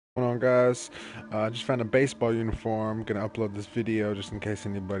Going on, guys? I just found a baseball uniform. Gonna upload this video just in case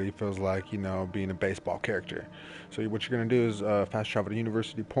anybody feels like, being a baseball character. So what you're gonna do is fast travel to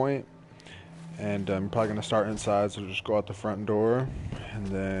University Point, and you're probably gonna start inside. So just go out the front door, and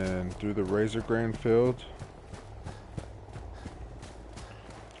then through the Razor Grain field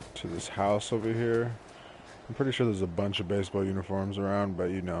to this house over here. I'm pretty sure there's a bunch of baseball uniforms around,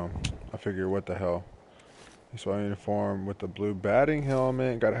 but I figure what the hell. Baseball uniform with the blue batting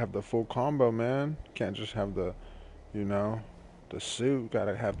helmet. Gotta have the full combo, man. Can't just have you know, the suit.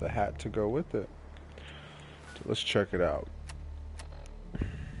 Gotta have the hat to go with it. So let's check it out.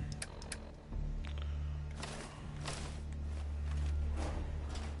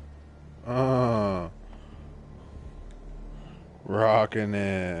 Uh, Rocking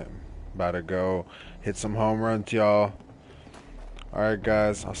it. About to go hit some home runs, y'all. Alright,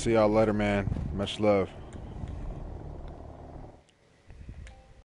 guys. I'll see y'all later, man. Much love.